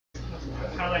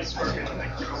Kind of like Scorpion,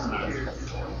 like here.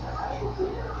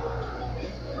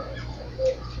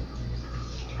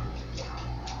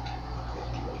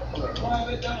 Why have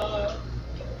it done?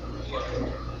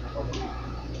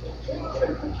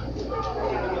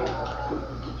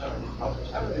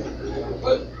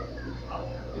 What?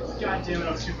 God damn it,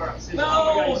 I was too far. No!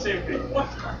 Oh my God, you saved me. What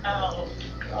the hell?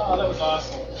 Oh, that was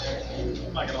awesome.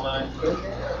 I'm not gonna lie.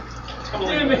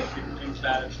 Totally Damn it. being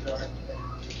bad at sure.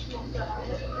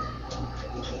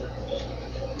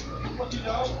 What do you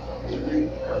know?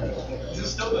 Is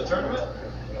this still the tournament?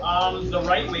 The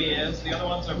right way is. The other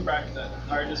ones are practice.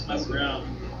 Are just messing around.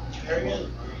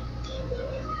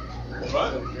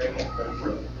 What?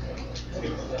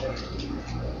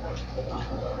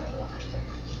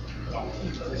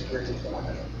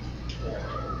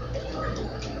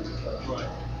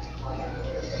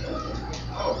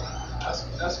 Oh,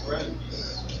 that's great.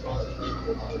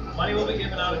 Money will be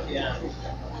given out at the end.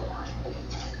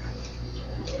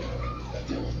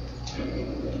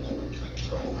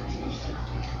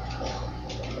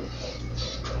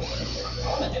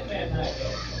 Hitman night.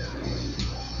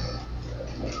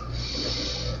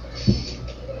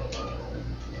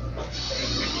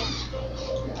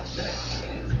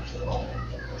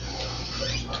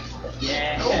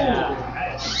 Yeah.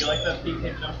 Oh, You like that peak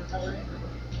hit jump recovery?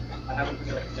 I haven't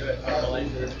figured I can do it. I don't know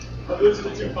like it. Those are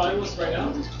the two finalists right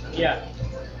now? Yeah.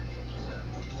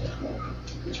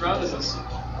 Which round is this?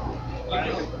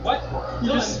 What? You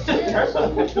just the two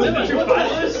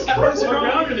finalists? What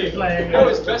round are they playing? No,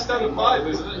 it's best out of 5,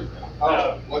 isn't it?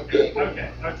 Oh, what game?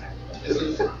 Okay. This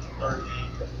is third game.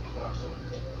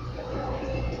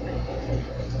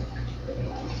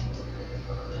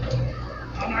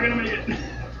 I'm not gonna make it.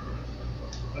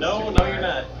 No, you're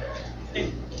not.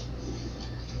 Hey.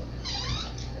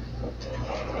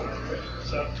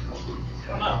 So, I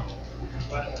don't know.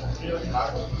 what? You I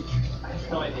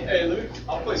have no idea. Hey, Luke,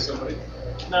 I'll play somebody.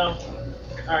 No.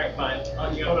 Alright, fine.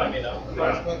 Oh, you gotta find me though.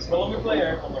 Well, let me play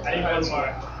Eric one more I need time. one more.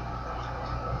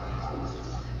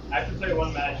 I have to play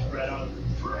one match where I don't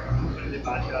completely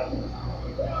botch up.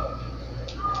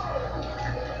 I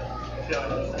feel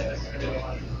like this is gonna be the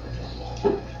one.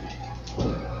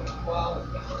 Well,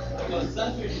 the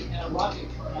sensors and a rocket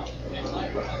turn up. And I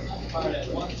put my sensor fired at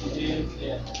once you did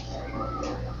it.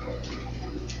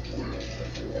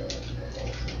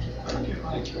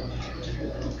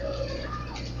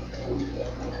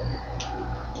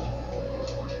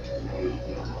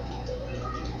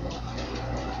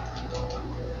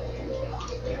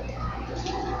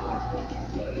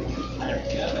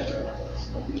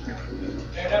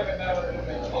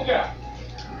 Okay.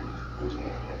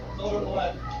 Lower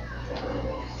left.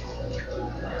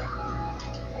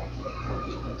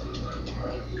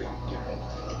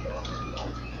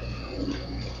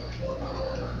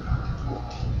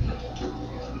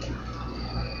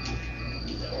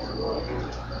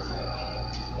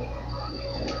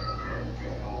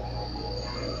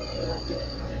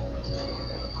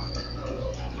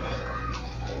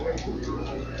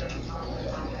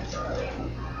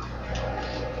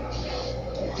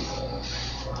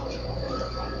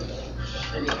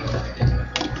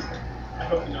 I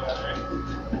hope you know that,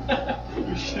 right?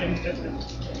 You shouldn't get it.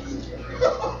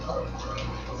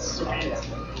 Sweet.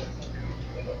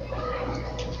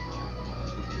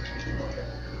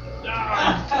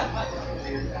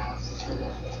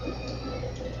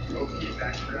 Okay,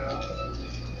 back throw.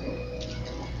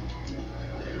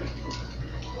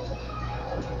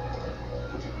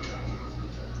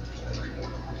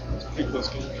 Pretty close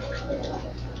game.